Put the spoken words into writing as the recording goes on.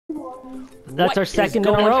That's our second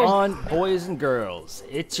in a row. On, boys and girls?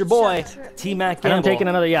 It's your boy, T-Mac Gamble. And I'm taking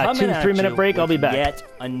another 2-3 minute break. I'll be back. Yet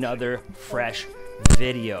another fresh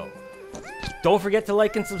video. Don't forget to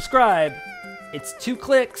like and subscribe. It's 2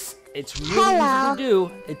 clicks. It's really easy to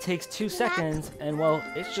do. It takes 2 seconds, and well,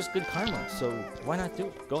 it's just good karma. So why not do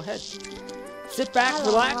it? Go ahead. Sit back,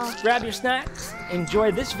 relax, grab your snacks,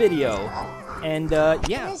 enjoy this video, and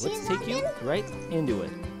yeah, let's take you right into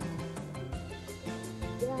it.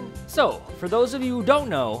 So, for those of you who don't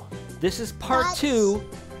know, this is part 2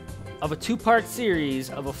 of a 2-part series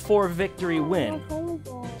of a 4-victory win.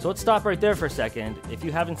 So let's stop right there for a second. If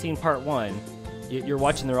you haven't seen part 1, you're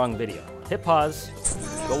watching the wrong video. Hit pause,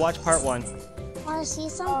 go watch part 1. Want to see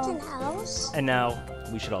something else? And now,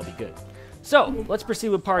 we should all be good. So, let's proceed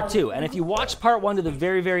with part 2. And if you watched part 1 to the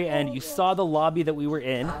very, very end, you saw the lobby that we were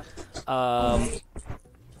in.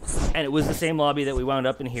 And it was the same lobby that we wound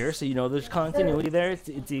up in here, so you know there's continuity there. It's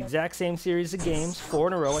the exact same series of games, 4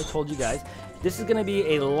 in a row. I told you guys. This is gonna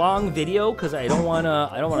be a long video because I don't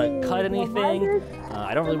wanna cut anything.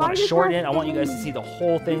 I don't really want to shorten it. I want you guys to see the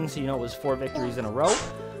whole thing, so you know it was 4 victories in a row.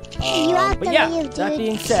 But yeah, that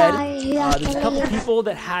being said, there's a couple people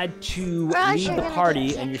that had to leave the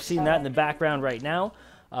party, and you're seeing that in the background right now.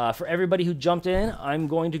 For everybody who jumped in, I'm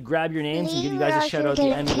going to grab your names and give you guys a shout out at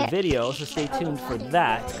the end of the video, so stay tuned for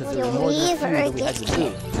that, because there were more than 3 that we had to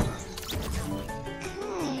do.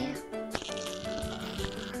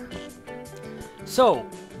 So,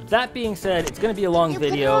 that being said, it's going to be a long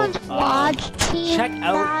video. Check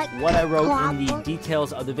out what I wrote in the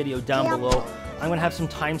details of the video down below. I'm going to have some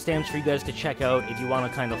timestamps for you guys to check out if you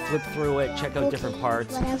want to kind of flip through it, check out different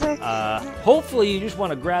parts. Hopefully you just want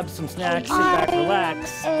to grab some snacks, sit back,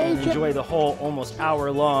 relax, and enjoy the whole almost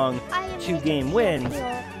hour-long 2-game wins.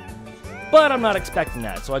 But I'm not expecting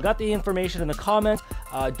that, so I got the information in the comments.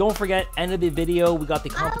 Don't forget, end of the video, we got the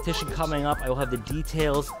competition coming up. I will have the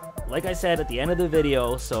details, like I said, at the end of the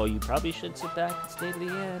video, so you probably should sit back and stay to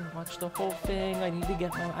the end, watch the whole thing. I need to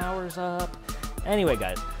get my hours up. Anyway,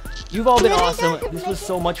 guys, you've all been awesome. This was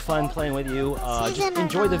so much fun playing with you. Just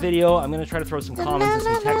enjoy the video. I'm going to try to throw some comments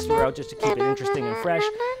and some text throughout just to keep it interesting and fresh.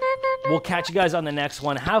 We'll catch you guys on the next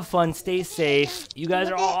one. Have fun. Stay safe. You guys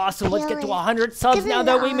are all awesome. Let's get to 100 subs now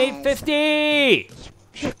that we made 50.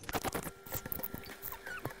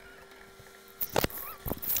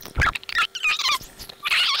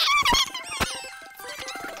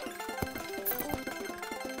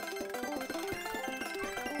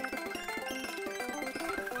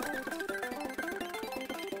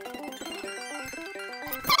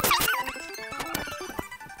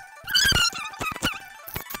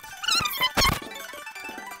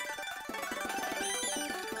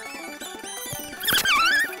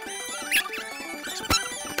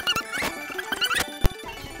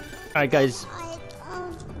 Alright guys,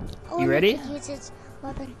 you ready?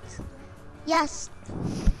 Yes.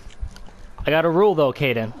 I got a rule though,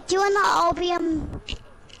 Caden. Do you want the opium?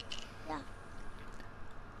 Yeah.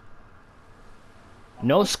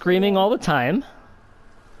 No screaming all the time.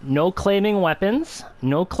 No claiming weapons.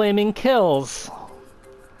 No claiming kills.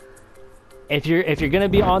 If you're gonna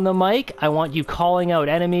be on the mic, I want you calling out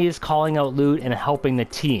enemies, calling out loot, and helping the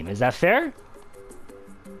team. Is that fair?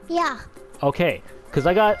 Yeah. Okay. Because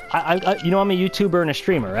you know I'm a YouTuber and a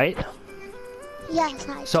streamer, right? Yes,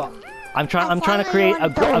 I So, I'm trying to create a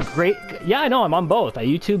great... Yeah, I know, I'm on both. I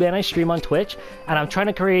YouTube and I stream on Twitch, and I'm trying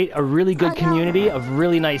to create a really good community of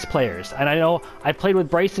really nice players. And I know I played with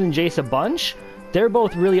Bryson and Jace a bunch. They're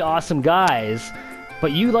both really awesome guys,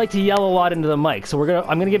 but you like to yell a lot into the mic, so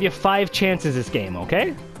I'm gonna give you 5 chances this game,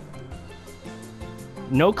 okay?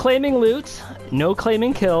 No claiming loot, no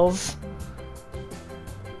claiming kills.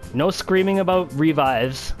 No screaming about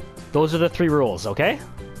revives. Those are the 3 rules, okay?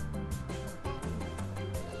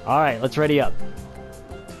 Alright, let's ready up.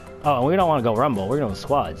 Oh, and we don't want to go rumble. We're going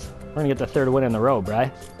squads. We're going to get the 3rd win in the row,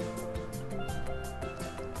 Bri.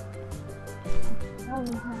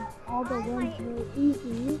 All the wins were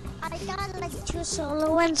easy. I got like 2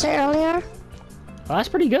 solo wins earlier. Well, that's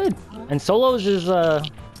pretty good. And solos is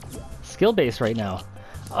skill-based right now.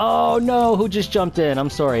 Oh no, who just jumped in? I'm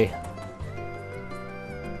sorry.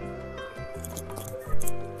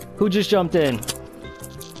 Who just jumped in?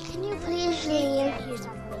 Can you please leave?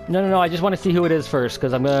 No, I just want to see who it is first,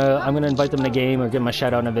 because I'm gonna invite them in a game or give them a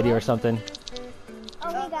shout out in a video or something. Oh,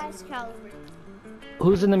 hey guys, Caliber.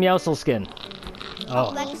 Who's in the Meowscles skin?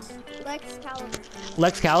 Oh. LEXCALIBER.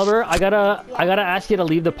 LEXCALIBER, I gotta ask you to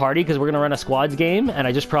leave the party because we're gonna run a squads game, and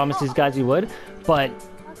I just promised these guys we would. But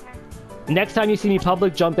next time you see me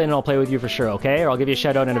public, jump in and I'll play with you for sure, okay? Or I'll give you a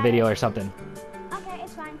shout out in a video or something. Okay,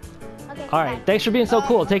 it's fine. Okay. All right, thanks for being so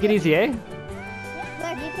cool. Take it easy, eh?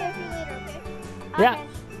 Yeah, take care of you later, okay? Yeah. Okay.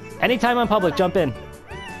 Anytime I'm public, jump in.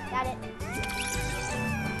 Got it.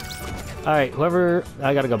 All right, whoever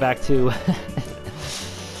I gotta go back to.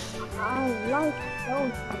 I like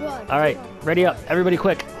those. Good. All right, ready up, everybody,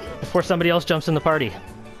 quick, before somebody else jumps in the party.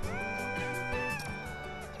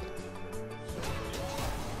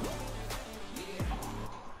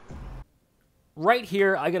 Right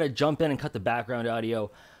here, I gotta jump in and cut the background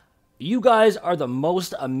audio. You guys are the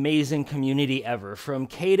most amazing community ever. From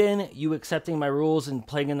Caden, you accepting my rules and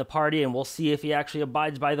playing in the party, and we'll see if he actually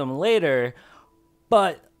abides by them later.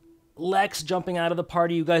 But Lex jumping out of the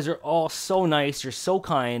party, you guys are all so nice. You're so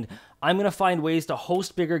kind. I'm going to find ways to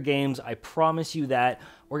host bigger games. I promise you that.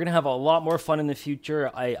 We're going to have a lot more fun in the future.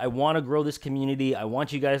 I want to grow this community. I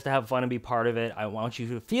want you guys to have fun and be part of it. I want you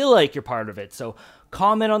to feel like you're part of it. So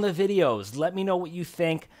comment on the videos. Let me know what you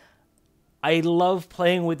think. I love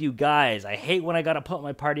playing with you guys. I hate when I got to put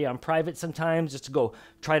my party on private sometimes just to go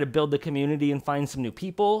try to build the community and find some new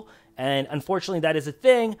people. And unfortunately, that is a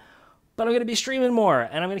thing. But I'm going to be streaming more,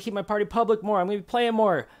 and I'm going to keep my party public more. I'm going to be playing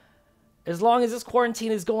more. As long as this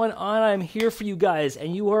quarantine is going on, I'm here for you guys,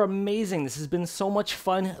 and you are amazing. This has been so much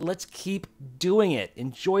fun. Let's keep doing it.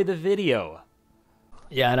 Enjoy the video.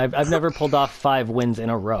 Yeah, and I've never pulled off 5 wins in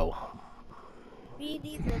a row. Me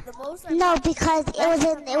neither. The most No, because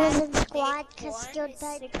it was in squad, because you're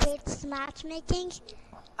the great matchmaking.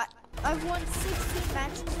 I've won 16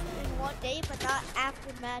 matches in one day, but not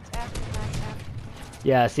after match, after match, after.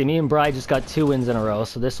 Yeah, see, me and Bri just got 2 wins in a row,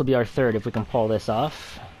 so this will be our 3rd if we can pull this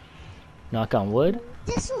off. Knock on wood.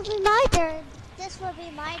 This will be my turn. This will be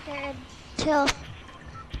my turn, too.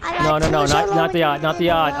 No, not the yacht, not the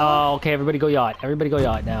yacht. Oh, okay, everybody go yacht. Everybody go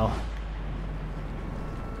yacht now.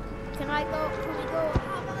 Can we go?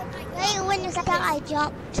 Hey, when you said that, I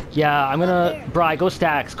jumped. Yeah, I'm gonna... Bri, go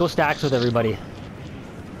stacks. Go stacks with everybody.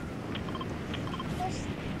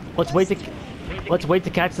 Let's wait to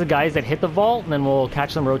catch the guys that hit the vault, and then we'll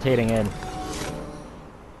catch them rotating in.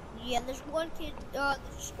 Yeah, there's one kid, there's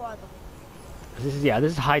a squad. This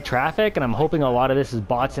is high traffic, and I'm hoping a lot of this is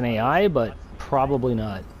bots and AI, but probably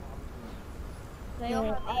not. They all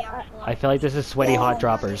have AI. I feel like this is sweaty hot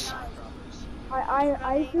droppers.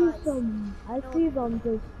 I see them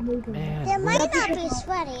just moving. Man, They might not be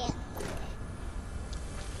sweaty.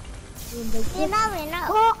 You never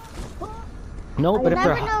know. no, but You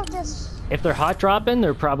never know this. if they're hot dropping,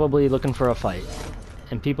 they're probably looking for a fight.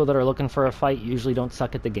 And people that are looking for a fight usually don't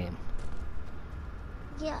suck at the game.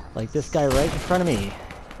 Yeah. Like this guy right in front of me.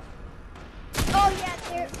 Oh yeah,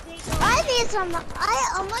 they I need some.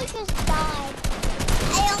 I almost just died.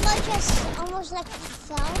 I almost like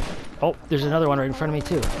fell. Oh, there's another one right in front of me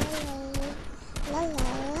too.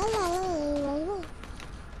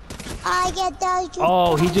 I get those.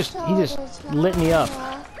 Oh, he just lit me up.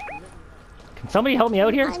 Can somebody help me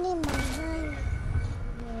out here? I need my hand.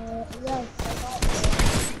 Yes.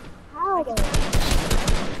 How? Ooh,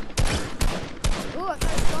 I got a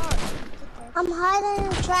scar. I'm hiding in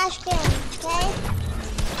the trash can, okay?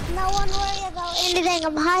 No one worry about anything.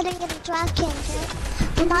 I'm hiding in the trash can, okay?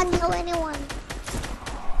 I'm not tell anyone.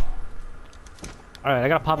 Alright, I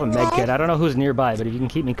gotta pop a med kit. I don't know who's nearby, but if you can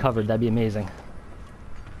keep me covered, that'd be amazing.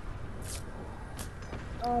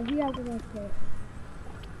 He has a nice kit.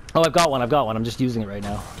 Oh, I've got one. I'm just using it right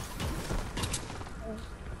now.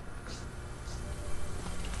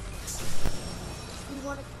 You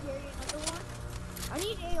want to carry another one? I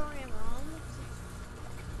need AR ammo.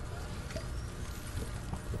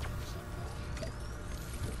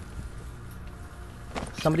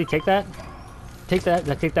 Somebody take that? Take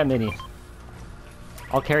that mini.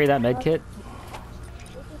 I'll carry that med kit.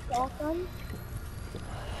 Shotgun?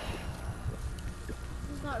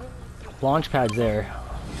 He's not really. Launch pad's there.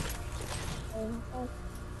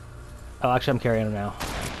 Oh, actually, I'm carrying him now.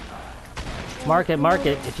 Mark it.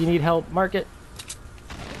 If you need help, mark it.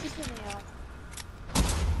 It's just an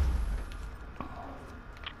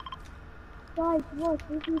AR. Guys, look,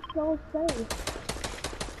 this is so safe.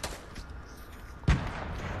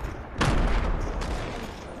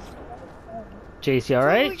 JACE, you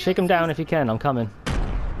alright? Shake him down if you can. I'm coming.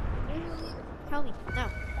 Tell me, no.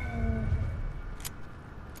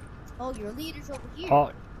 Oh, your leader's over here.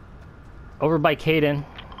 Oh, over by Caden.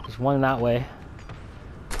 There's one that way.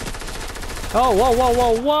 Oh,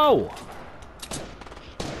 whoa!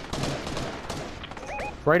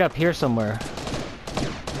 Right up here somewhere.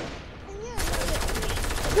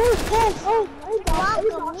 Oh,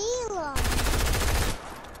 Guacamole.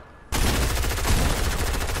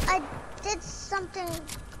 I did something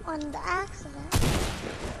on the accident.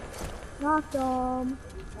 Knocked him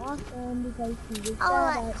because he was Oh,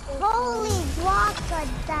 like, holy guaca,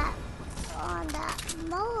 that. on that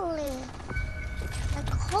moly. Like,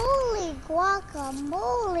 holy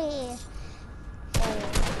guacamole.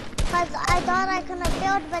 Cause I thought I couldn't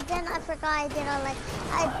build, but then I forgot I didn't like.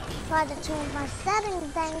 I tried to change my setting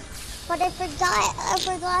thing, but I forgot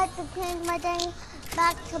to change my thing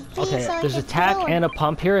back to B. Okay, so there's I a could tack build. and a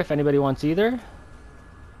pump here if anybody wants either.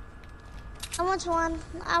 I want one.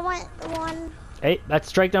 I want one. Hey, that's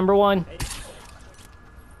strike number 1.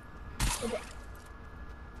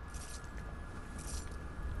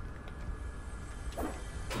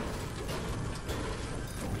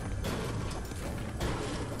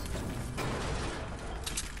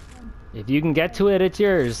 If you can get to it, it's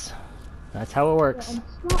yours. That's how it works.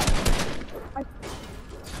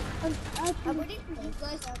 I'm waiting for you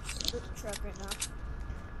guys to split the truck right now.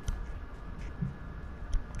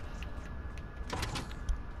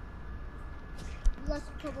 You guys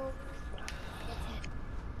can come over.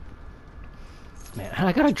 Man,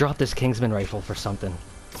 I gotta drop this Kingsman rifle for something.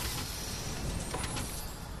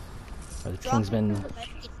 Or the Kingsman.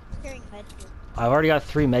 Carrying med kit. I've already got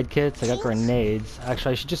 3 med kits. I got grenades.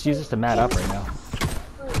 Actually, I should just use this to mat up right now.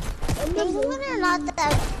 Kingsmen are not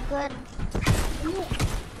that good.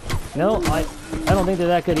 No, I don't think they're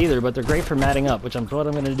that good either, but they're great for matting up, which I'm what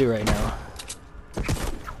I'm gonna do right now.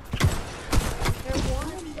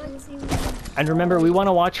 And remember, we want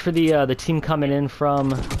to watch for the team coming in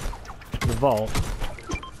from the vault.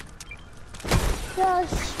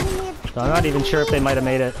 So I'm not even sure if they might have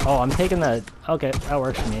made it. Oh, I'm taking that. Okay, that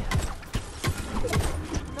works for me.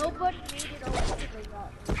 Nobody made it over to the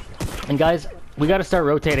yacht. And guys, we got to start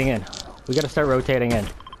rotating in. We got to start rotating in.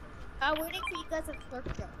 I'm waiting for you guys to start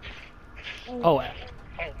the truck. Oh, and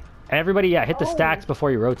everybody, yeah, hit the stacks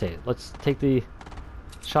before you rotate. Let's take the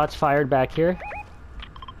shots fired back here.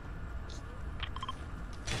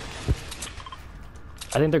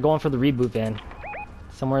 I think they're going for the reboot van.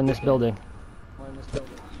 Somewhere in this building.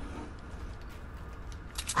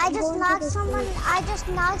 I just knocked someone.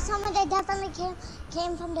 They definitely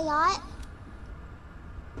came from the yacht.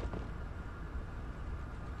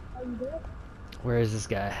 Where is this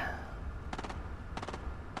guy?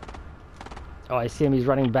 Oh, I see him. He's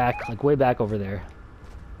running back, like way back over there.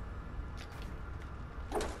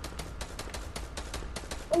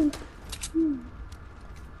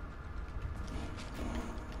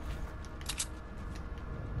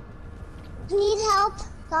 Need help,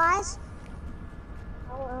 guys?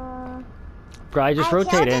 Guy, just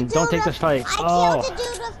rotate in. Don't take the fight. I killed the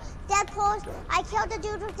dude with Deadpool's. I killed the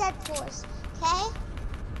dude with Deadpool's. Okay?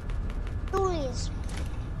 Please.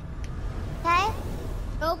 Okay?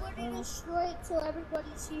 Nobody destroy it till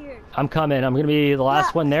everybody's here. I'm coming. I'm gonna be the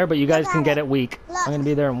last one there, but you guys can get it weak. Look. I'm gonna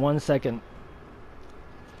be there in 1 second.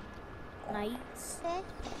 Nice. Okay?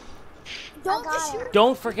 Don't got destroy.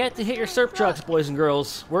 Don't forget to hit your slurp trucks, boys and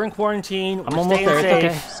girls. We're in quarantine. I'm We're almost staying there.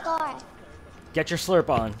 It's safe. okay. Score. Get your slurp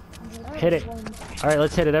on. Hit it. All right,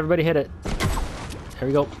 let's hit it. Everybody hit it. There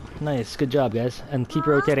we go. Nice. Good job, guys. And keep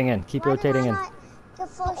rotating in. Keep Why rotating did in. I not get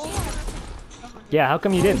full share? Yeah, how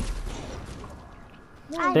come you didn't?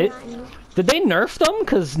 I They, know. did they nerf them?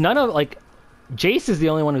 Because none of, like, Jace is the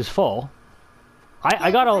only one who's full.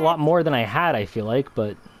 I got a lot more than I had, I feel like,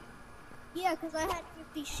 but... Yeah, because I had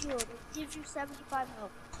 50 shield. It gives you 75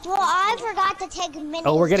 health. Well, I forgot to take minis.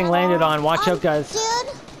 Oh, we're getting landed on. Watch out, guys.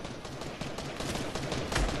 Dude.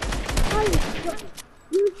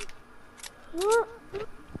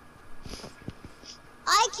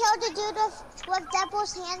 I killed a dude with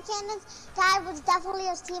Deadpool's hand cannons. That was definitely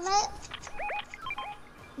his teammate.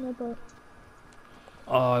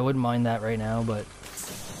 Oh, I wouldn't mind that right now, but...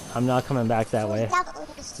 I'm not coming back that way.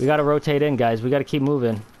 Definitely his We gotta rotate in, guys. We gotta keep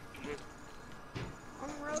moving. I'm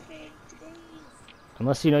rotating these.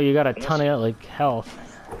 Unless you know you got a ton of, like, health.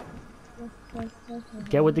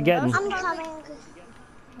 Get with the getting. I'm coming,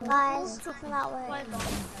 guys. That way.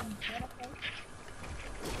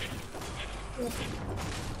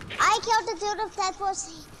 I killed the dude with Deadpool's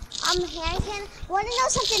hand cannon. Want to know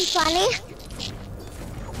something funny?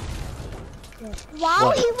 While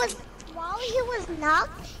What? he was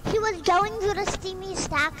knocked, he was going through the steamy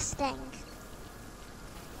stacks thing.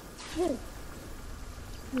 I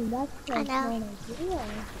know.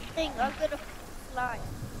 Thing, I'm gonna fly.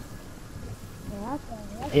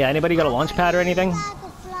 Yeah, anybody got a launch pad or anything? I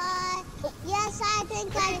could fly. Yes, I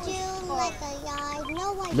think I do. Like a yard.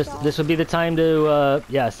 No, I don't. This would be the time to,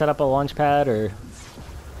 yeah, set up a launch pad or...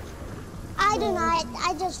 I do not.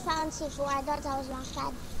 I just found C4. I thought that was launch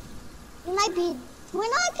pad. We might be. We're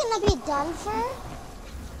not gonna be done for.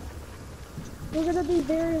 We're gonna be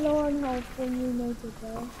very low on health when you make it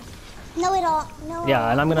though. No, we don't. No.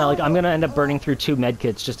 Yeah, and I'm gonna end up burning through 2 med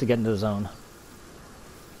kits just to get into the zone.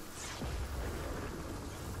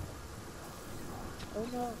 Oh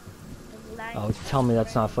no. Oh, tell me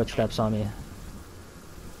that's not footsteps on me.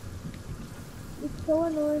 It's so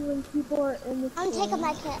annoying when people are in the I'm store. taking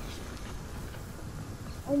my kit.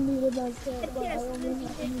 I needed my kit, but I only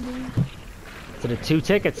have any. Is it a 2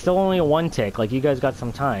 tick? It's still only a 1 tick. Like, you guys got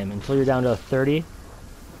some time until you're down to a 30.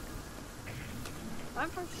 I'm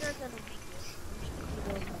for sure gonna make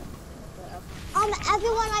it.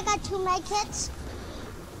 Everyone, I got 2 med kits.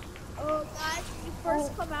 Oh, guys, when you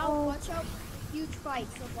first come out, watch out for huge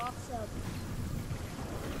fights, so box up.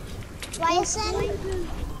 Bryson.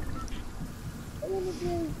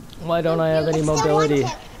 Why don't I have any mobility?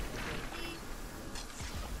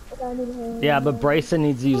 Yeah, but Bryson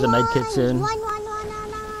needs to use a med kit soon.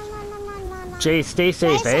 Jay, stay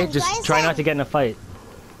safe, eh? Just try not to get in a fight.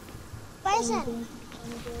 Bryson.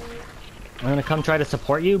 I'm gonna come try to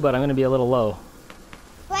support you, but I'm gonna be a little low.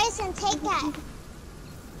 Bryson, take that.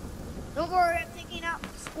 Don't worry, I'm taking out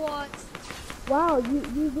squads. Wow, you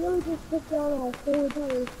really just took down a whole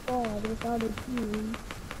entire squad without a team.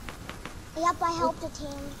 Yep, I helped the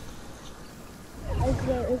team. I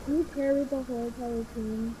swear, if you carried the whole entire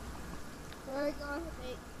team. We're gonna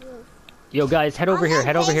make this. Yo, guys, head over here.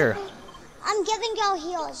 Head over here. I'm giving y'all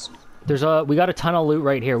heals. We got a ton of loot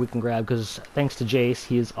right here we can grab because thanks to Jace,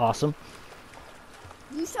 he is awesome.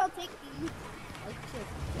 You shall take these.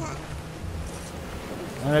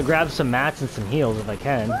 I'm gonna grab some mats and some heals if I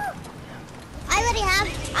can. I already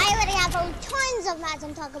have tons of mats.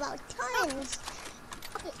 I'm talking about tons.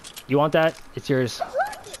 You want that? It's yours.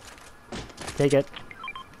 Take it.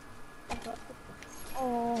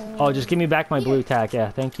 Oh, just give me back my blue tack. Yeah,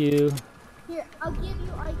 thank you. Here, I'll give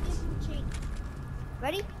you change.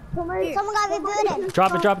 Ready? Someone got rebooted.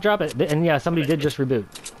 Drop it. And yeah, somebody did just reboot.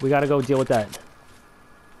 We gotta go deal with that.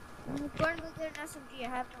 I'm going to get an SMG. I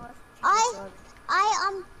have no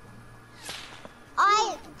SMG.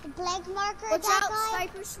 I blank marker Watch that out, guy.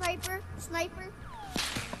 sniper.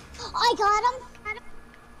 I got him.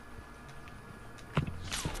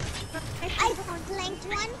 I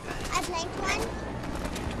blanked one.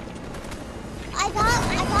 I got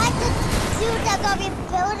the dude that got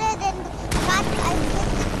rebooted and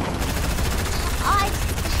I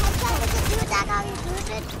headshot the dude that got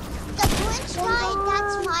rebooted. The French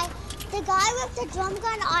guy, the guy with the drum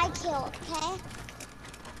gun I killed, okay?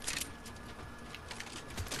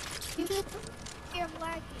 I'm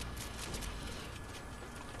lagging.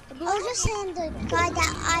 I was just saying the guy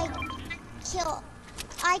that I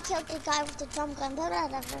killed the guy with the drum gun, but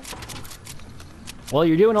whatever. Well,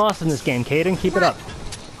 you're doing awesome this game, Caden. Keep it up.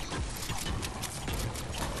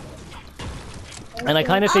 And I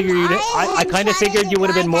kind of figured you would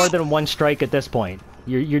have been more than 1 strike at this point.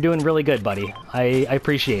 You're doing really good, buddy. I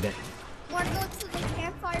appreciate it. Want to go to the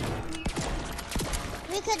campfire from here?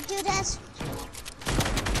 We could do this.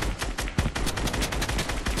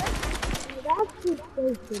 That's just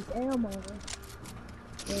wasted ammo.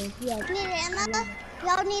 Need ammo?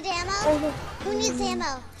 Y'all need ammo? Who needs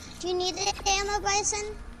ammo? Do you need ammo,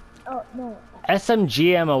 Bryson? Oh, no.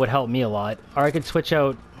 SMG ammo would help me a lot. Or I could switch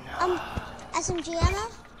out... SMG ammo?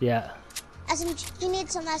 Yeah. You need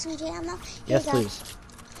some SMG ammo? Yes, please.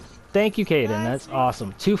 Thank you, Caden. That's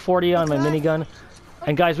awesome. 240 on my minigun.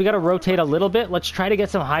 And guys, we gotta rotate a little bit. Let's try to get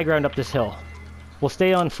some high ground up this hill. We'll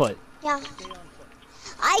stay on foot. Yeah.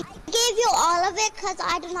 I gave you all of it because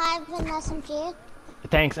I do not have an SMG.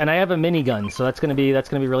 Thanks, and I have a minigun, so that's gonna be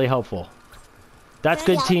really helpful. That's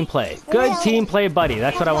good team play. Good team play, buddy.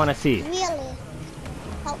 That's what I want to see. Really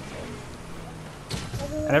helpful.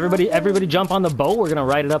 And everybody jump on the boat. We're gonna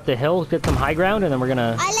ride it up the hill, get some high ground, and then we're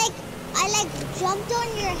gonna. I jumped on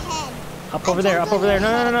your head. Up over there.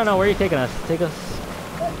 No. Where are you taking us? Take us.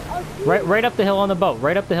 Right up the hill on the boat.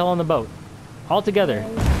 Right up the hill on the boat. All together.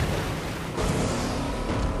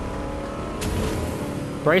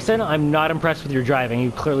 Bryson, I'm not impressed with your driving.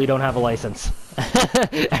 You clearly don't have a license.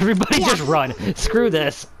 Everybody just run. Screw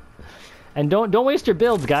this. And don't waste your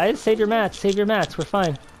builds, guys. Save your mats. We're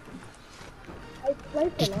fine.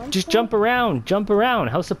 Just jump around.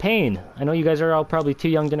 House of Pain. I know you guys are all probably too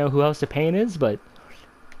young to know who House of Pain is, but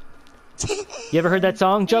you ever heard that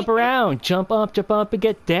song? Jump around. Jump up and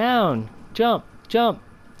get down. Jump.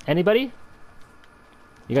 Anybody?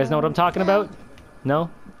 You guys know what I'm talking about?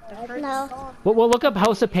 No? No. Well, look up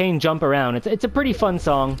House of Pain, Jump Around. It's a pretty fun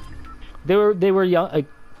song. They were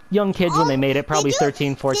young kids when they made it, probably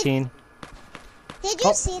 13, 14. Did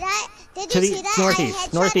you see that? Did you see that?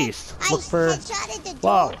 Northeast. Look for.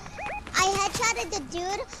 Wow. I headshotted the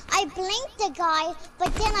dude. I blinked the guy,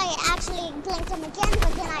 but then I actually blinked him again.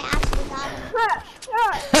 But then I actually got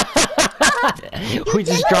him. We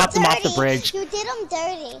just dropped him off the bridge. You did him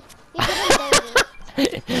dirty.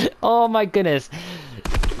 Oh my goodness.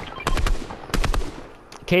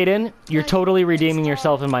 Kaden, you're totally redeeming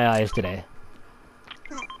yourself in my eyes today.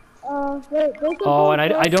 Oh, and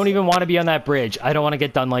I don't even want to be on that bridge. I don't want to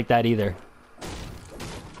get done like that either.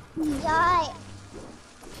 Yeah.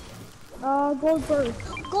 Gold first.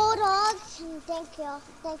 Gold dogs. Thank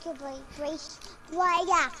you, Grace. Why,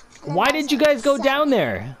 yeah. Why did you guys go down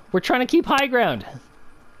there? We're trying to keep high ground.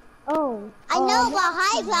 Oh. I know, but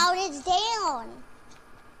high ground is down.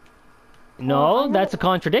 No, that's a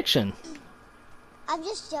contradiction. I'm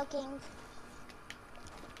just joking.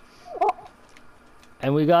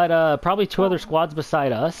 And we got probably 2 other squads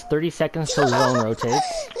beside us. 30 seconds till zone rotates.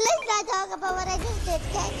 Let's not talk about what I just did,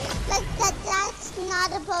 okay? That's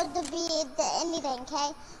not supposed to be anything,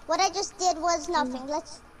 okay? What I just did was nothing.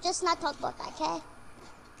 Let's just not talk about that, okay?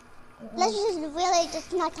 Let's just really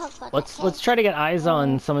just not talk about that, okay? Let's try to get eyes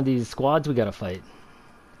on some of these squads we gotta fight.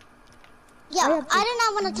 Yeah, I do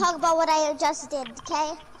not want to talk about what I just did,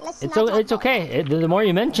 okay? It's okay. The more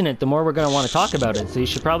you mention it, the more we're gonna want to talk about it. So you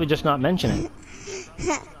should probably just not mention it.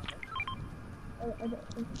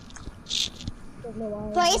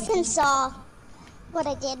 Bryson saw what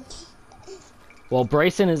I did. Well,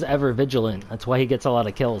 Bryson is ever vigilant. That's why he gets a lot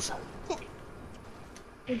of kills.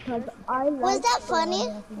 Because was that funny?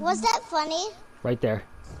 Was that funny? Right there.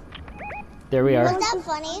 There we are. Was that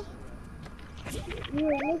funny?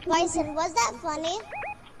 Bryson, was that funny?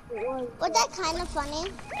 Was that kind of funny?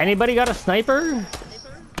 Anybody got a sniper?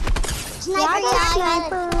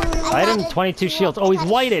 Sniper. I had him 22 shields. Oh, he's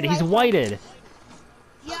whited. He's whited.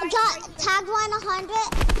 Got tagged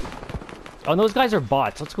 100. Oh, those guys are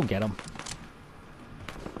bots. Let's go get them.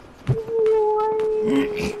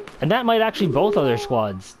 And that might actually both other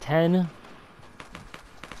squads. 10.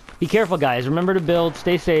 Be careful, guys. Remember to build.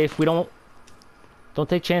 Stay safe. We don't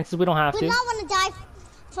take chances. We don't have to. We don't want to die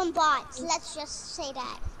from bots. Let's just say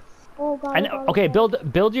that. Oh, God, And okay, build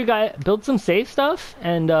some safe stuff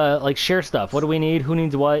and like share stuff. What do we need? Who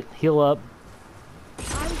needs what? Heal up.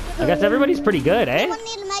 I guess everybody's pretty good, eh? Anyone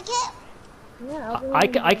need a med kit? Yeah,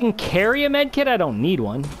 I can carry a med kit. I don't need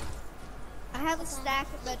one. I have a stack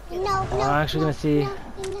of med kits. No, no. I'm actually gonna see.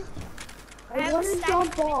 I want to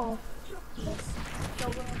jump off.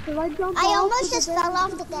 Should I jump I off almost to just the fell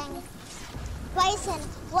off the thing. Bryson,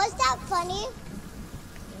 was that funny?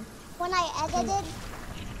 When I edited?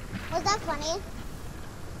 Was that funny?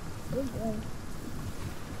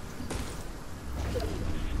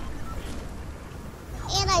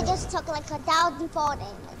 And I just took like 1,000 fall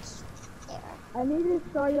damage there. I need to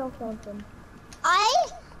show you something. I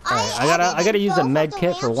gotta use a med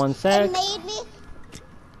kit for 1 sec. It made me,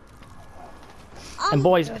 And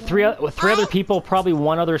boys, three other people, probably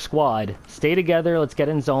 1 other squad. Stay together. Let's get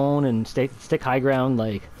in zone and stick high ground.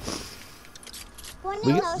 Like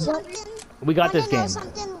we got this game.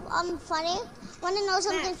 Something funny? Want to know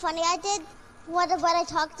something funny I did? What I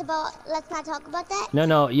talked about? Let's not talk about that.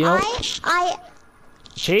 No. You know. I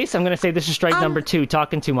Chase, I'm gonna say this is strike number 2.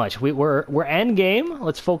 Talking too much. We're end game.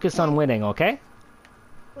 Let's focus on winning, okay?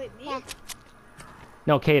 Wait, me?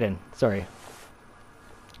 No, Caden. Sorry.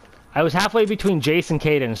 I was halfway between Jace and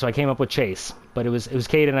Caden, so I came up with Chase. But it was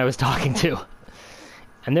Caden I was talking to.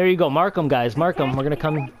 And there you go. Mark 'em, guys. Mark 'em. We're gonna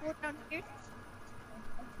come.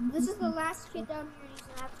 This is the last kid down here. He's an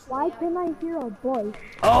absolute Why can I hear a voice?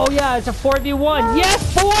 Oh yeah, it's a 4v1.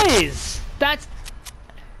 Yes, boys. That's.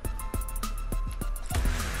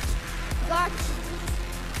 Got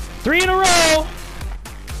 3 in a row.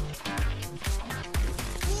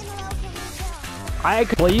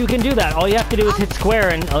 Well, you can do that. All you have to do is hit square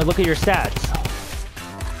and look at your stats.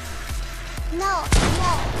 No.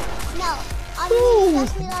 You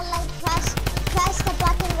just need to like press the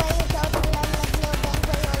button where you go to like little thing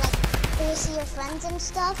where you see your friends and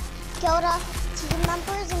stuff. Go to team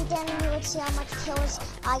members and then you would see how much kills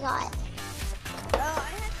I got. I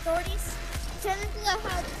had 30s. Technically, I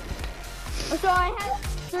had. So I had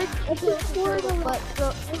 30 kills, but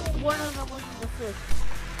one of them was the first.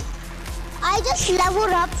 I just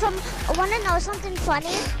leveled up from. Want to know something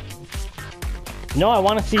funny? No, I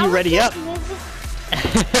want to see you ready up. I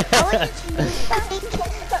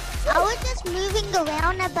was just moving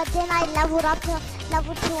around, but then I leveled up to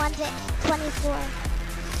level 224.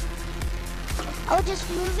 I was just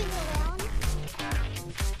moving around,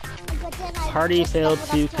 but then I Party failed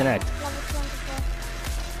to connect.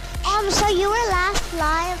 So you were last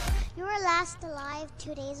live. You were last alive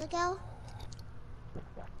 2 days ago.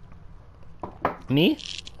 Me?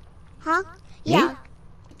 Huh? Me? Yeah.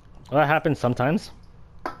 Well, that happens sometimes.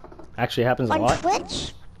 Actually, it happens a On lot.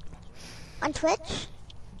 Twitch? On Twitch?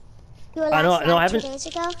 You were last no, I live haven't. 2 days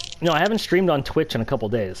ago? No, I haven't streamed on Twitch in a couple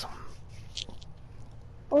days.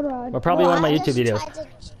 Hold on. Or probably one of my I YouTube just videos. tried to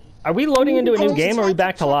Are we loading into a new game, or are we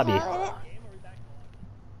back to lobby?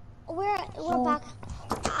 We're back.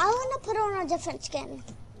 I want to put on a different skin.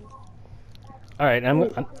 All right,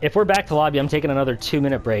 if we're back to lobby, I'm taking another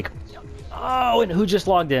 2-minute break. Oh, and who just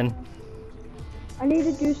logged in? I need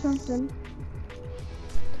to do something.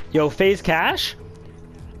 Yo, FaZe Cash?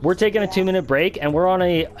 We're taking a 2-minute break, and we're on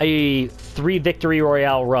a 3 victory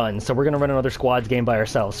royale run, so we're gonna run another squads game by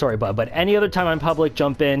ourselves. Sorry, bud, but any other time I'm public,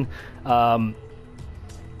 jump in.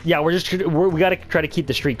 Yeah, we gotta try to keep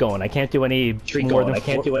the streak going. I can't do any more than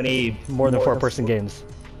 4-person games.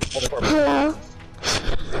 Hello.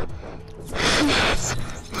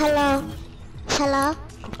 Hello. Hello. All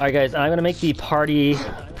right, guys, I'm gonna make the party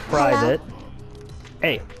private.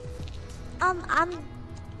 Hey.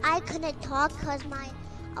 I couldn't talk because I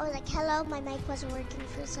was like, hello, my mic wasn't working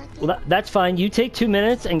for a second. Well, that's fine. You take 2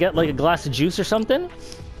 minutes and get like a glass of juice or something.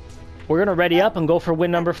 We're gonna ready up and go for win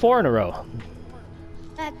number 4 in a row.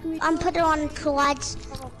 I'm putting on quads.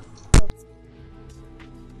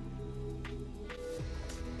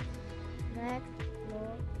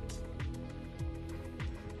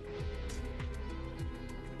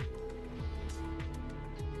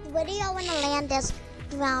 Where do y'all want to land this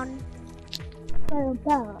round?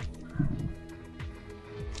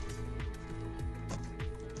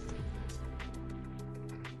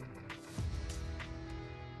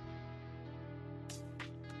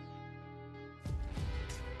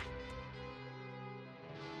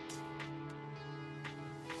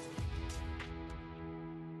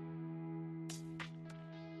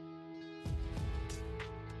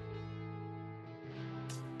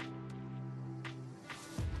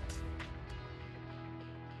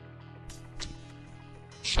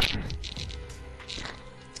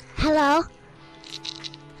 Hello?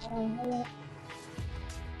 Hello.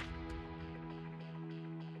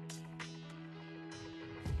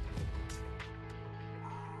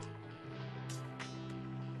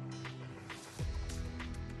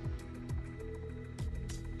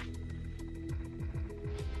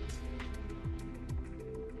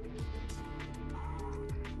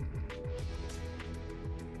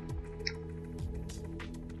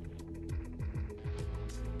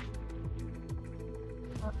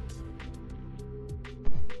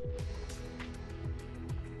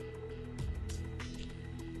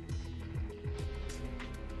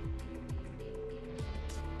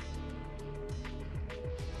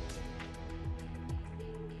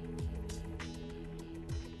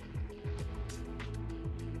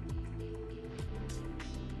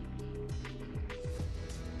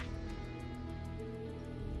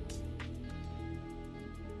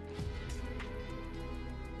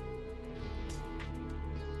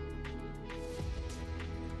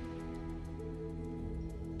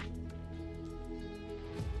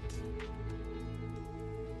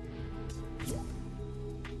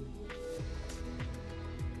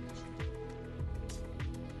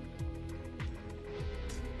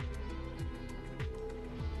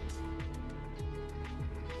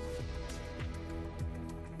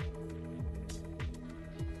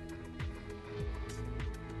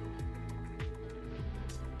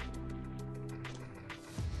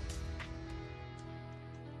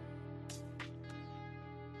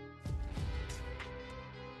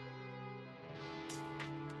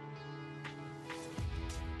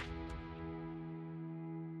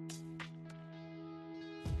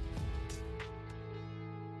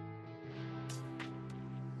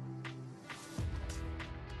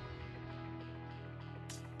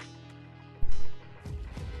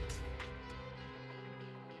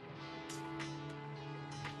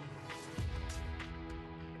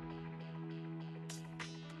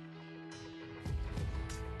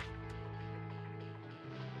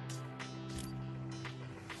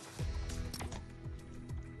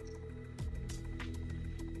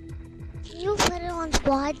 Can you put it on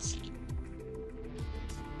squads?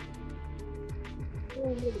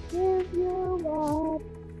 Give you up,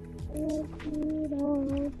 if you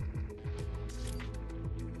don't.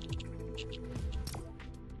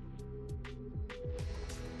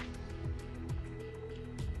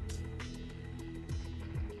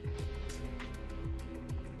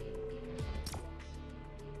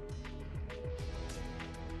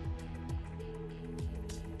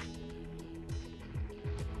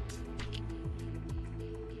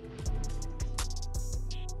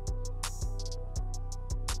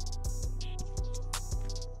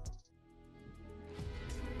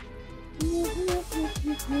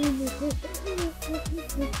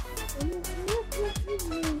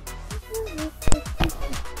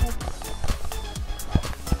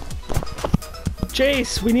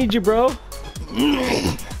 Jace, we need you, bro.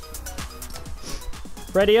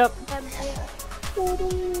 Ready up.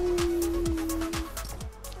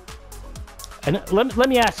 And let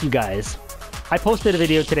me ask you guys. I posted a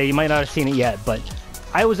video today. You might not have seen it yet, but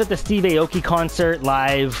I was at the Steve Aoki concert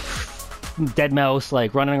live, deadmau5,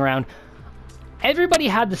 like running around. Everybody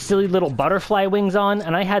had the silly little butterfly wings on,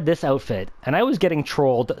 and I had this outfit, and I was getting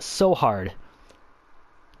trolled so hard.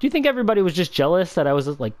 Do you think everybody was just jealous that I was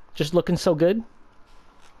like just looking so good?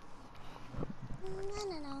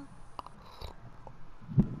 No.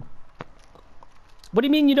 What do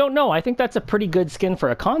you mean you don't know? I think that's a pretty good skin for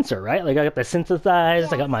a concert, right? Like I got the synthesized,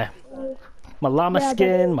 Yeah. I got my llama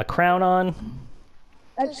skin, my crown on.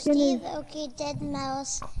 That skin Steve is... Aoki,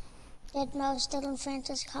 deadmau5, Dylan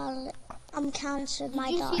Francis called counts with my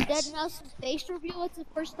Did you see dogs. deadmau5's face reveal? It's the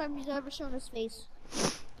first time he's ever shown his face.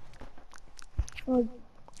 Oh,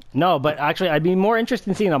 No, but actually I'd be more interested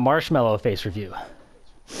in seeing a Marshmallow face review.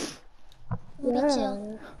 Me yeah.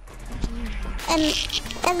 too. And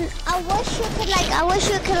I wish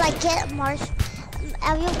you could like get everyone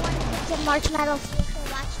could get Marshmallow Future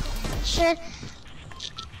watch the shirt.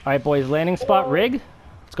 Alright boys, landing spot, rig?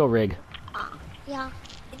 Let's go rig. Yeah.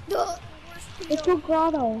 Let's go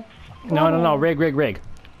grotto. No, rig.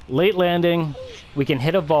 Late landing, we can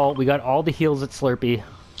hit a vault, we got all the heals at Slurpee.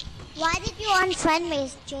 Why did you unfriend me,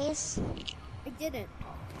 Jace? I didn't.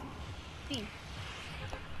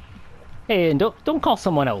 Hey, and don't call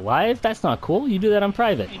someone out live, that's not cool, you do that on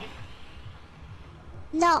private.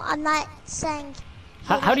 No, I'm not saying.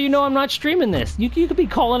 How do you know I'm not streaming this? You could be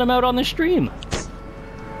calling him out on the stream.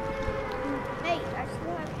 Hey, I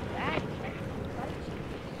still have to add.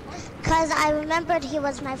 Cause I remembered he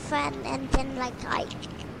was my friend, and then like I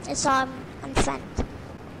saw him unfriend.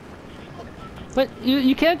 But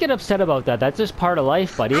you can't get upset about that, that's just part of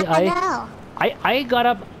life, buddy. I know. I got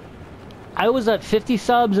up, I was at 50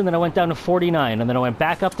 subs and then I went down to 49 and then I went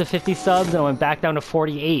back up to 50 subs and I went back down to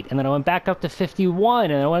 48 and then I went back up to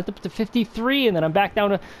 51 and I went up to 53 and then I'm back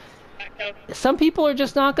down to... Some people are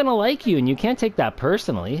just not gonna like you and you can't take that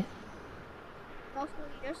personally. Also,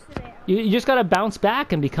 yesterday, You just gotta bounce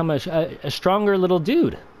back and become a stronger little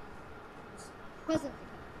dude. wasn't.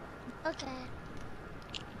 Okay.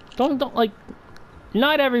 Don't like...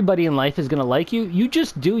 Not everybody in life is gonna like you. You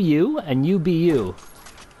just do you and you be you.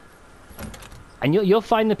 And you'll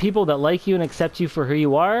find the people that like you and accept you for who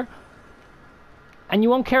you are, and you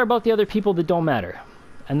won't care about the other people that don't matter.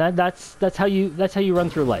 And that's how you run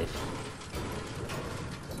through life.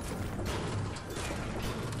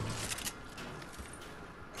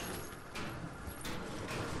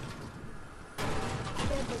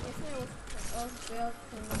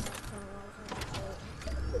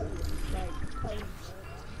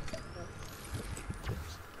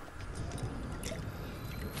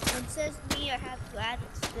 It says me, I have to add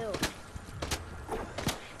it still.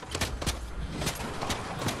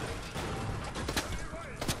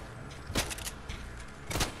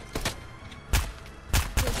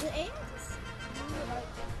 Did the ants?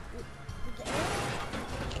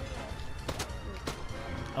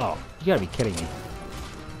 Oh, you gotta be kidding me.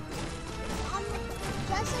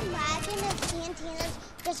 Just imagine if Cantinas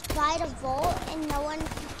just buy the vault and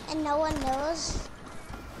no one knows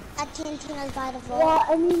that Cantinas buy the vault. Well,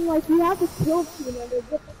 I mean, like, you have to kill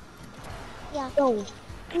people. Yeah. No.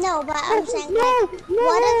 No, but I'm saying, No, like, no.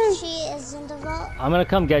 what if she is in the vault? I'm gonna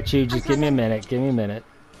come get you. Just give me a minute. Give me a minute.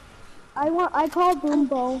 I called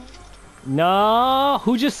Boombo. No,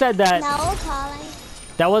 who just said that? No, Colin.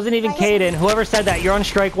 That wasn't even Bryson. Caden. Whoever said that, you're on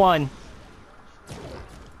strike one.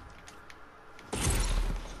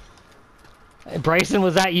 Bryson,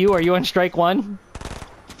 was that you? Are you on strike one?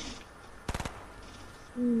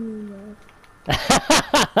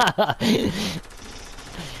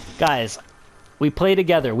 Guys, we play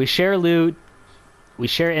together. We share loot. We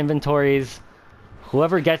share inventories.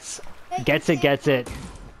 Whoever gets it.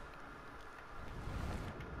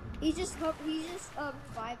 He's just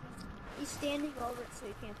reviving. He's standing over it so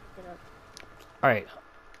he can't pick it up. All right.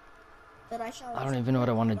 That I shall. I don't even know what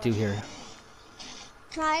I want to do here.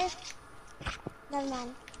 Try. Never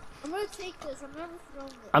mind. I'm gonna take this. I'm never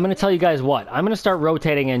throwing it. I'm gonna tell you guys what. I'm gonna start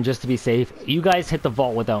rotating in just to be safe. You guys hit the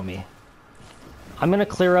vault without me. I'm gonna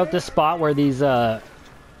clear out this spot where these where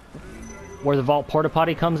the vault porta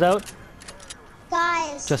potty comes out.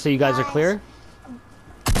 Guys. Just so you guys are clear.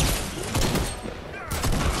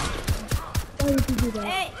 Why did you do that?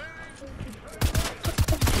 Hey!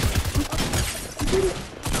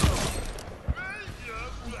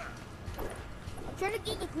 I'm trying to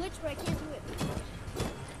do the glitch, but I can't do it.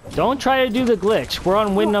 Don't try to do the glitch. We're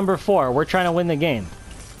on win number 4. We're trying to win the game.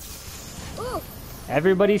 Ooh!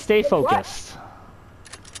 Everybody stay focused.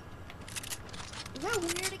 Is that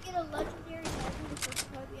weird to get a legendary item the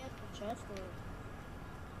first time we had the chest?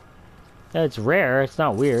 It's rare. It's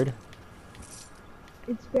not weird.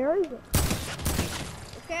 It's very good.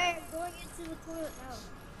 Okay, I'm going into the toilet now.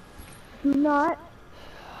 Do not.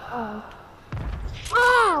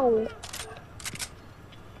 Ow!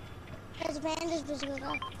 There's a bandage, just go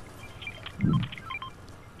back.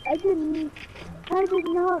 I did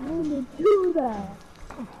not mean to do that.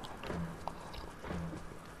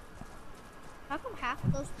 How come half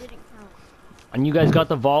of those didn't count? And you guys got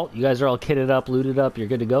the vault? You guys are all kitted up, looted up. You're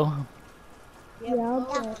good to go? Yeah,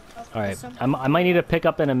 okay. All right. I might need to pick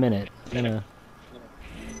up in a minute. I'm gonna...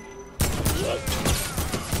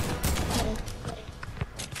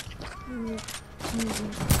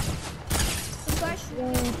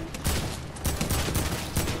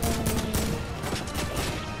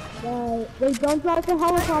 Wait, don't drive the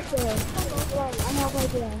helicopter. I have an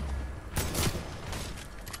idea.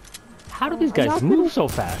 How do these guys move so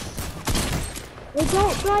fast? Wait,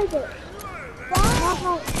 don't drive it.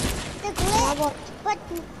 The glitch, but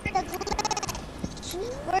the glitch.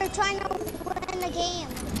 We're trying to win the game.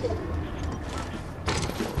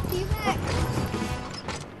 T-Mac!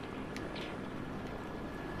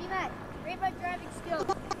 T-Mac, rate my driving skills.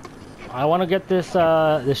 I want to get this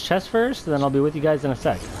this chest first, and then I'll be with you guys in a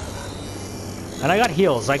sec. And I got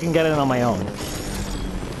heals. I can get it on my own.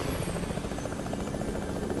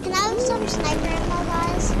 Can I have some sniper ammo,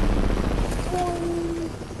 guys?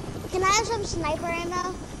 Can I have some sniper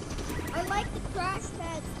ammo? I like the crash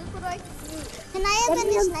pads. Look what I can do. Can I have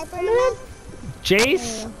any sniper ammo?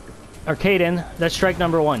 Jace or Caden, that's strike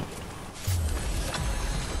number 1.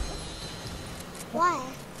 Why?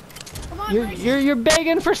 Come on, You're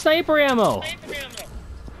begging for sniper ammo.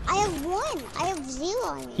 I have 1. I have 0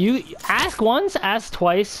 on you. You ask once, ask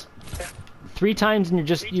twice, 3 times, and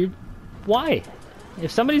you're why?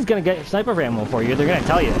 If somebody's gonna get sniper ammo for you, they're gonna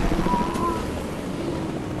tell you.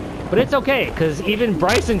 But it's okay, because even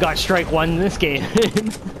Bryson got strike 1 in this game. Wait a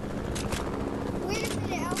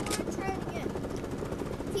minute, I want to try it again.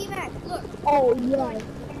 T-Mac, look. Oh, yeah.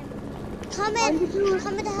 Come in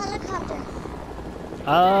the helicopter.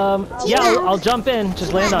 Yeah, I'll jump in.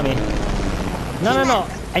 Just land on me. No.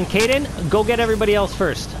 And Caden, go get everybody else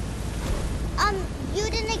first. You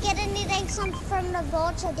didn't get anything from the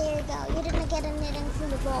vault, so there you go. You didn't get anything from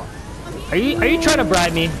the vault. Are you trying to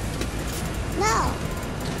bribe me? No.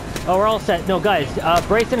 Oh, we're all set. No, guys,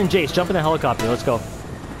 Bryson and Jace, jump in the helicopter. Let's go. Let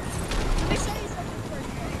me show you something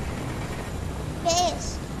first.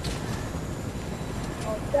 Yes.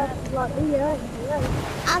 Oh, that's not me, yeah.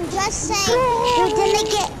 I'm just saying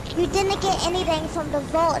you didn't get anything from the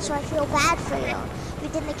vault, so I feel bad for you. You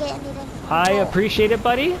didn't get anything from the I vault. appreciate it,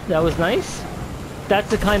 buddy. That was nice. That's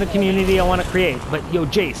the kind of community I want to create. But yo,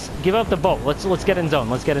 Jace, give up the boat. Let's get in zone.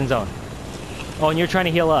 Let's get in zone. Oh, and you're trying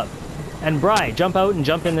to heal up. And Bri, jump out and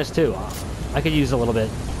jump in this too. I could use a little bit.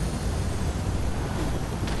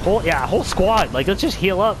 Whole squad. Like, let's just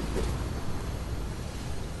heal up.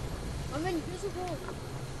 I'm invisible.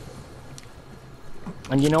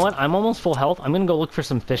 And you know what? I'm almost full health. I'm gonna go look for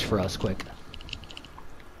some fish for us quick.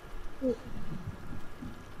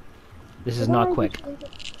 This is not quick.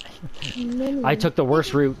 I took the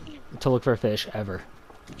worst route to look for fish ever.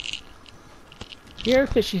 Here,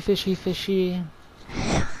 fishy, fishy, fishy.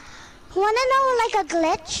 Wanna know like a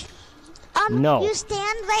glitch? No. You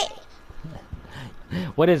stand right.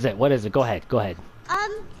 What is it? What is it? Go ahead. Go ahead.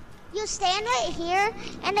 You stand right here,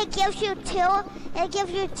 and it gives you 2. It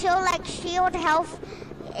gives you 2 like shield health.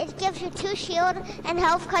 It gives you 2 shield and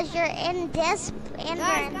health because you're in this and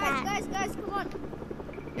you're in that. Guys, come on.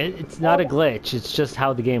 It's not a glitch. It's just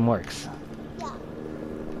how the game works. Yeah.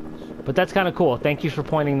 But that's kind of cool. Thank you for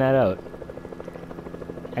pointing that out.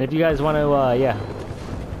 And if you guys want to, yeah.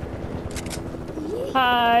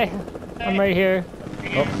 Hi. I'm right here.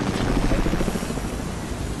 Oh.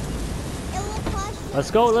 Let's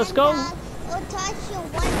go. Let's go. It will cost you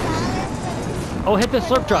 $1. Oh, hit the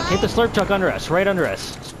slurp truck. Hit the slurp truck under us. Right under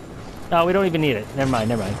us. No, we don't even need it. Never mind.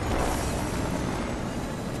 Never mind.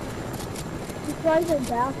 These guys are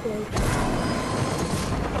backwards.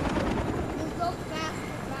 Let's go faster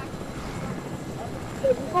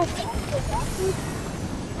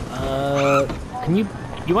back. Can you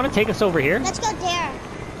want to take us over here? Let's go there.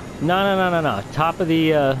 No. Top of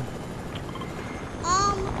the,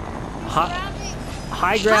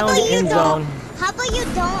 high ground in zone. How about you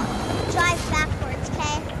don't drive backwards,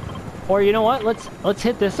 okay? Or you know what? Let's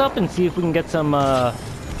hit this up and see if we can get some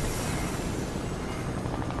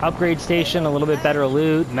upgrade station, a little bit better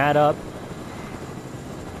loot, mat up.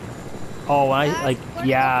 Oh,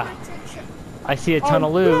 yeah. I see a ton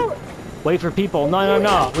of loot. Wait for people.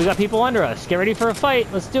 No. We got people under us. Get ready for a fight.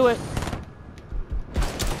 Let's do it.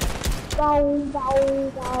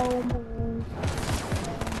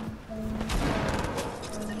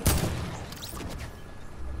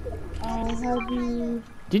 heavy.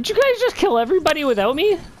 Did you guys just kill everybody without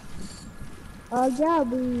me? Yeah,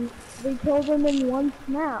 we killed them in one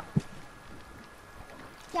snap.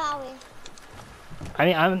 Yeah, we. I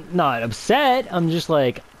mean, I'm not upset. I'm just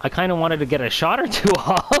like, I kind of wanted to get a shot or two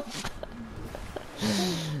off.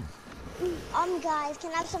 Guys,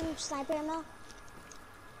 can I have some sniper ammo?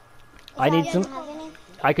 I need some.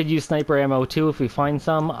 I could use sniper ammo too if we find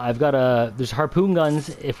some. I've got a. There's harpoon guns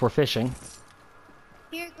if we're fishing.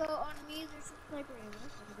 Here, go on me. There's some sniper ammo.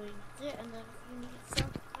 I'm going to use it, and then if you need some.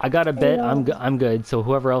 I got a bit. I'm good. So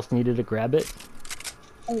whoever else needed to grab it.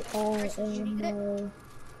 AR ammo.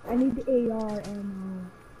 I need the AR ammo.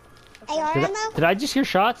 AR ammo? Did I just hear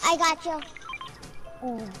shots? I got you.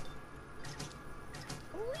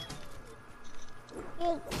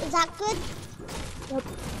 Is that good? Yep.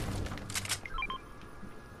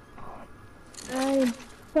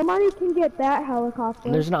 Somebody can get that helicopter.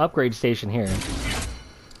 There's an upgrade station here.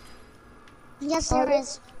 Yes, there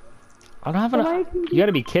is. I don't have enough. You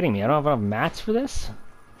gotta be kidding me. I don't have enough mats for this?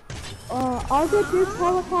 I'll get this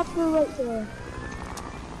helicopter right there.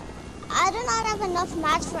 I do not have enough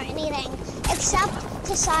mats for anything, except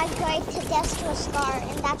to side grade to get to a scar,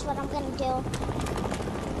 and that's what I'm gonna do.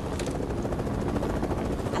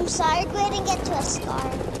 I'm side grading it to a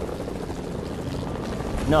scar.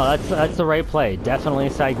 No, that's the right play. Definitely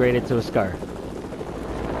side grade it to a scar.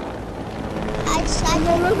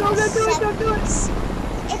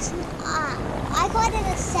 I got it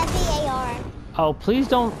a 70 AR. Oh, please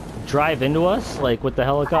don't drive into us, like with the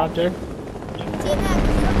helicopter.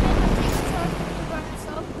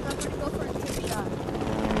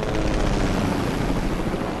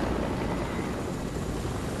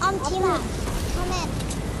 Tina, come in.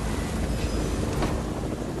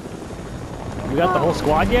 You got the whole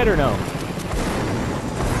squad yet or no?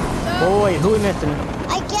 Oh wait, who are we missing?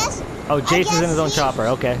 I guess. Oh, JACE is in his own chopper.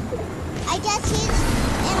 Okay. I guess he's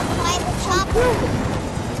in a private chopper.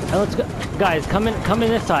 Now let's go, guys. Come in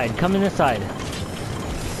this side. Come in this side.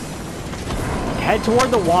 Head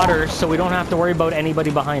toward the water so we don't have to worry about anybody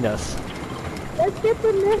behind us. Let's get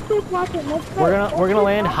the mystic weapon. Let's go. We're gonna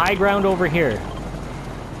land high ground over here.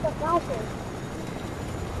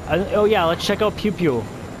 Oh yeah, let's check out Pew Pew.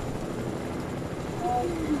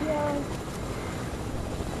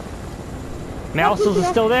 Mouses is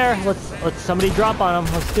still there. Let's somebody drop on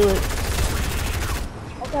him. Let's do it.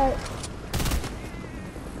 Okay.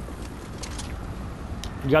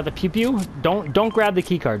 You got the Pew Pew? Don't grab the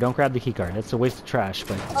key card. Don't grab the key card. It's a waste of trash.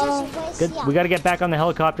 But good. Yeah. We got to get back on the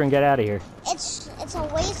helicopter and get out of here. It's a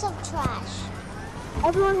waste of trash.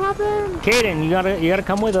 Everyone hop in. Kaden, you gotta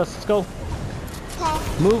come with us. Let's go.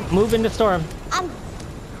 Okay. Move into storm.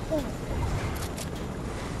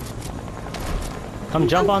 Come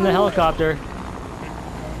jump on the helicopter.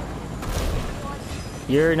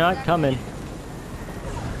 You're not coming.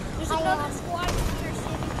 There's another squad here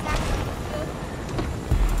standing back on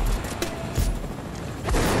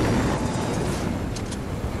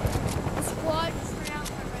the squad is around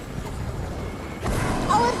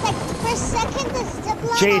Oh, it's like for a second the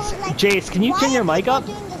zipline. Jace, can you turn your mic up?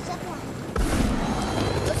 the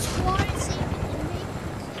squad is saving me.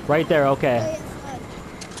 Right there. Okay.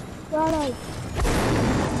 Right.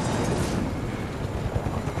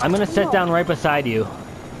 I'm gonna sit down right beside you.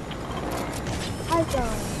 High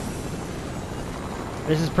ground.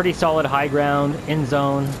 This is pretty solid high ground, in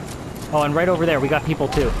zone. Oh, and right over there, we got people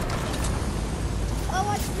too. Oh,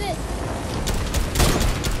 what's this?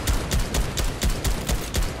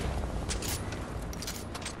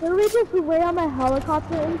 Can we just wait on the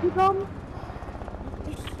helicopter into them?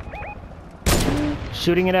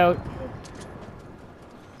 Shooting it out.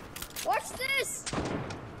 What's this?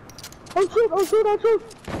 Oh shoot!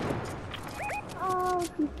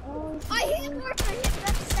 I hit more. I hit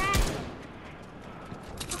that sand.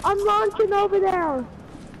 I'm launching over there.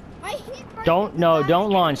 I hit right Don't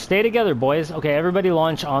launch. Stay together, boys. Okay, everybody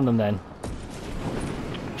launch on them then.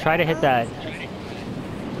 Try to hit that.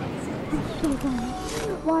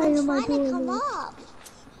 Why am I trying to doing come this? up.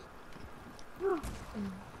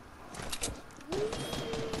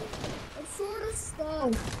 It's sort of stuck.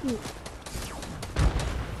 Oh shoot.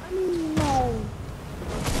 I mean, no.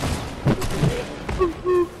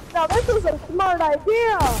 Now this is a smart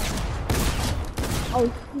idea. Oh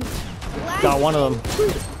shoot. Got one of them.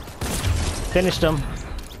 Finished him.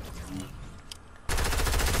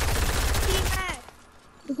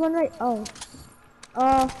 There's one right. Oh.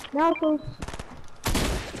 Now it goes.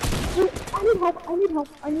 I need help.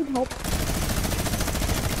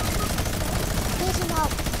 Need some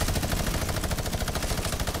help.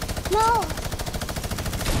 No.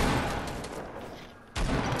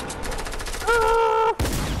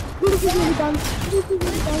 Get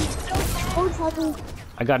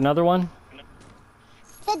I got another one.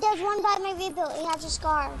 There's one by my rebuild. He has a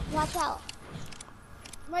scar. Watch out.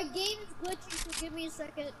 My game is glitching, so give me a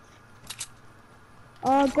second.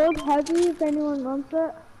 Gold heavy if anyone wants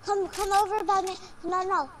it. Come over by me.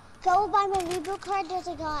 No. Go by my rebuild card. There's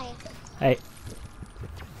a guy. Hey.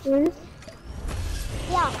 Yes.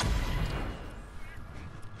 Yeah.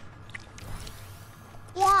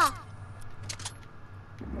 Yeah.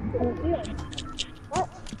 What?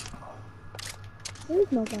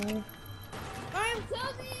 There's no guy. I am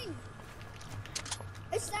coming!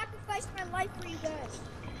 I sacrificed my life for you guys.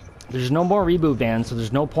 There's no more reboot bans, so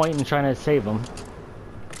there's no point in trying to save them.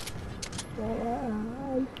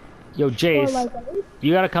 Yo, Jace,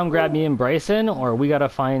 you gotta come grab me and Bryson, or we gotta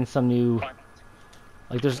find some new...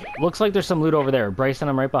 Like, looks like there's some loot over there. Bryson,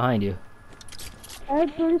 I'm right behind you. I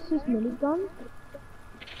have Bruce's minigun.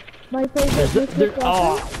 My favorite.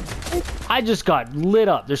 Oh, I just got lit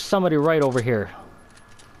up. There's somebody right over here.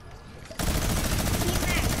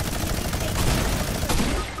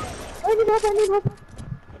 I need help.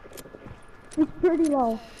 It's pretty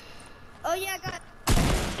low. Oh yeah, I got...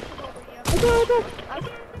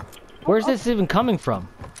 Okay. Where's this even coming from?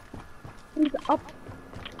 He's up.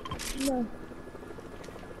 No.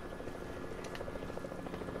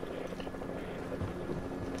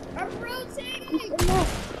 I'm rotating!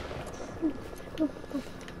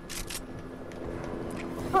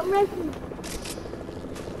 I'm resting.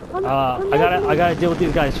 I gotta deal with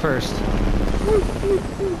these guys first.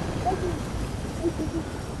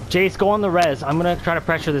 Jace, go on the res. I'm gonna try to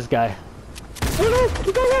pressure this guy.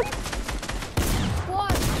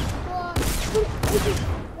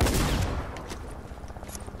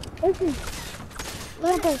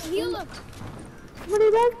 What? Heal him! What are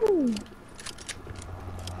you doing?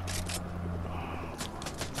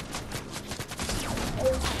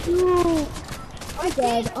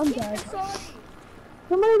 I'm dead.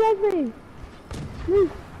 Somebody does me.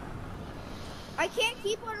 Please. I can't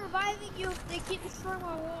keep on reviving you if they keep destroying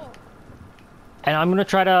my wall. And I'm gonna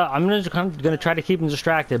try to keep him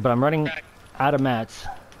distracted, but I'm running out of mats.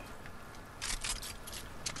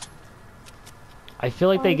 I feel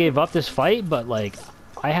like they gave up this fight, but like,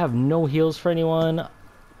 I have no heals for anyone.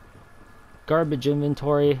 Garbage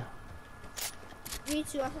inventory. Me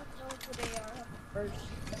too, I have no today, I have first.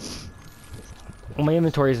 Well, my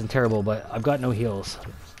inventory isn't terrible, but I've got no heals.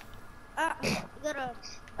 I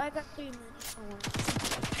got 3 minutes.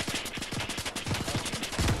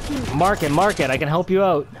 Mark it, I can help you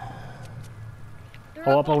out.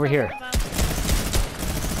 Oh, up over here.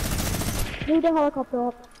 Need a helicopter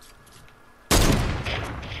up.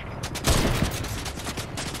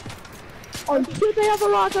 Oh shit, they have a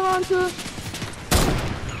rocket launcher!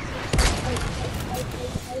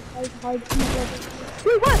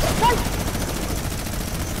 Wait, what? Guys!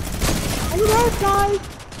 I need help, guys!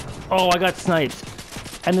 Oh, I got sniped.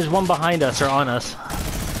 And there's one behind us or on us.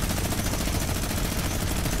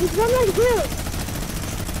 There's one right here!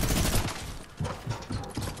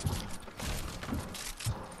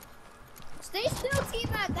 Stay still,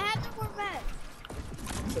 teammate. I have no more mats.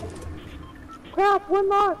 Crap, one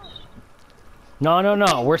notch!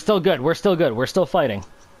 No. We're still good. We're still fighting.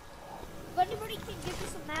 If anybody can give me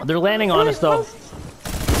some mats. They're landing on us, though.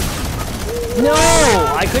 No!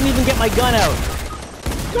 I couldn't even get my gun out.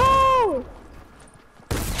 No!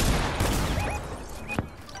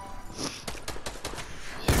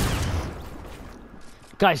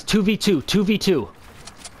 Guys, 2v2.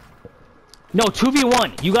 No,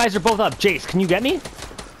 2v1. You guys are both up. Jace, can you get me?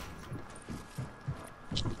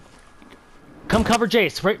 Come cover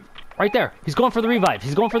Jace. Right there. He's going for the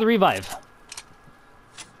revive.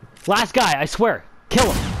 Last guy, I swear.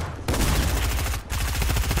 Kill him.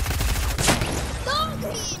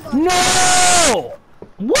 No!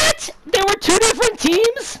 What? There were 2 different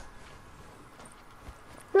teams?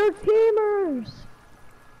 They're teamers!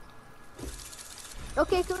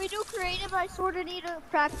 Okay, can we do creative? I sort of need to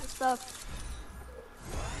practice stuff.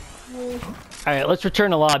 Alright, let's return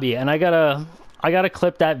to lobby, and I gotta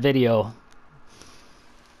clip that video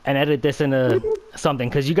and edit this into something,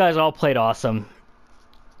 because you guys all played awesome.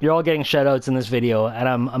 You're all getting shoutouts in this video, and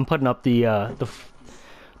I'm putting up the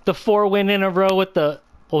 4 win in a row with the...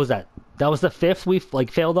 What was that? That was the 5th we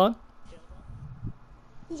failed on?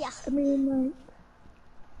 Yeah. I mean,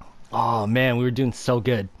 Oh man, we were doing so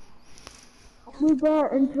good. we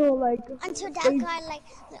got until Until that guy,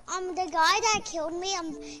 the guy that killed me,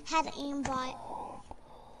 had aimbot.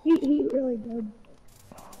 he really did.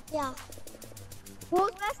 Yeah. Well,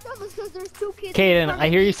 messed up is because there's 2 kids. Kaden, I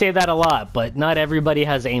hear you say that a lot, but not everybody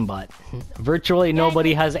has aimbot. Virtually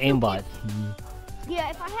nobody has aimbot. Yeah,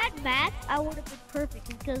 if I had math, I would have been perfect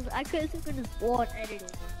because I could have taken this wall and edited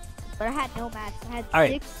it. But I had no math. I had All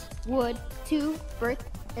right. 6 wood, 2 brick,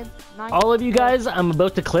 and 9. All of you guys, I'm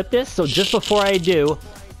about to clip this, so just before I do,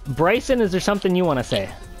 Bryson, is there something you want to say?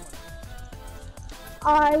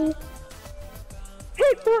 I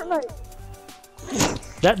hate Fortnite.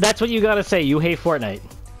 That's what you gotta say. You hate Fortnite.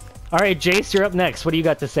 All right, Jace, you're up next. What do you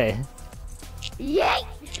got to say? Yay!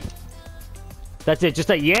 That's it. Just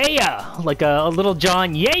a yeah, like a little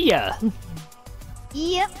John yeah.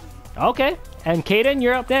 Yep. Okay. And Kaden,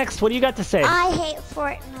 you're up next. What do you got to say? I hate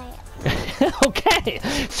Fortnite. Okay.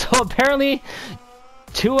 So apparently,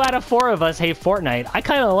 2 out of 4 of us hate Fortnite. I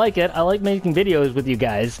kind of like it. I like making videos with you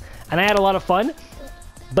guys, and I had a lot of fun.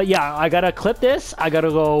 But yeah, I gotta clip this. I gotta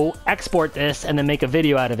go export this and then make a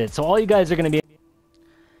video out of it. So all you guys are gonna be.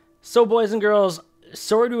 So boys and girls,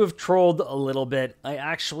 sorry to have trolled a little bit. I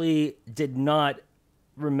actually did not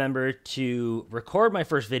remember to record my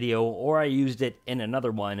first video, or I used it in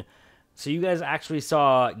another one. So you guys actually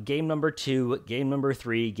saw game number 2, game number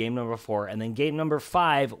 3, game number 4, and then game number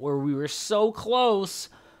 5, where we were so close,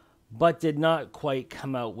 but did not quite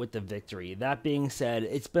come out with the victory. That being said,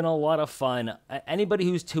 it's been a lot of fun. Anybody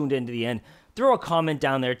who's tuned in to the end, throw a comment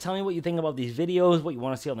down there. Tell me what you think about these videos, what you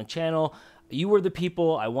want to see on the channel. You were the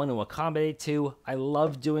people I want to accommodate to. I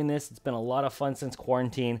love doing this. It's been a lot of fun since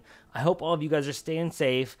quarantine. I hope all of you guys are staying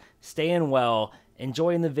safe, staying well,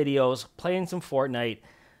 enjoying the videos, playing some Fortnite.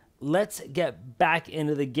 Let's get back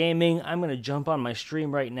into the gaming. I'm going to jump on my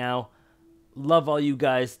stream right now. Love all you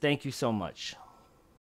guys. Thank you so much.